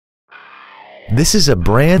This is a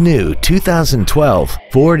brand new 2012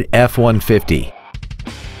 Ford F-150.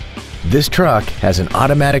 This truck has an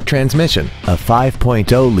automatic transmission, a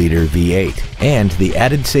 5.0-liter V8, and the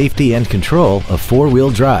added safety and control of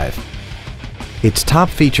four-wheel drive. Its top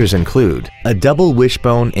features include a double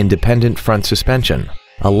wishbone independent front suspension,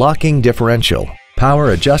 a locking differential,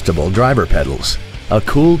 power-adjustable driver pedals, a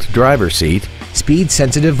cooled driver's seat,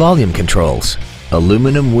 speed-sensitive volume controls,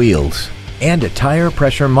 aluminum wheels, and a tire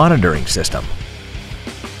pressure monitoring system.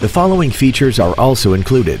 The following features are also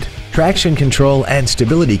included: traction control and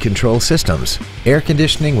stability control systems, air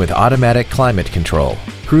conditioning with automatic climate control,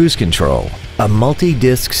 cruise control, a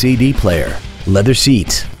multi-disc CD player, leather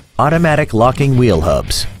seats, automatic locking wheel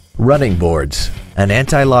hubs, running boards, an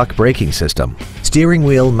anti-lock braking system, steering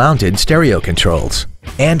wheel mounted stereo controls,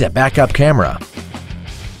 and a backup camera.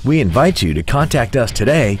 We invite you to contact us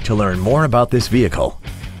today to learn more about this vehicle.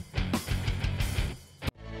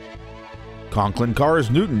 Conklin Cars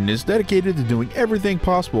Newton is dedicated to doing everything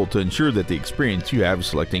possible to ensure that the experience you have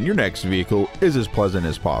selecting your next vehicle is as pleasant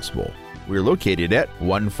as possible. We're located at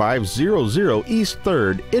 1500 East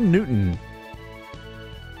 3rd in Newton.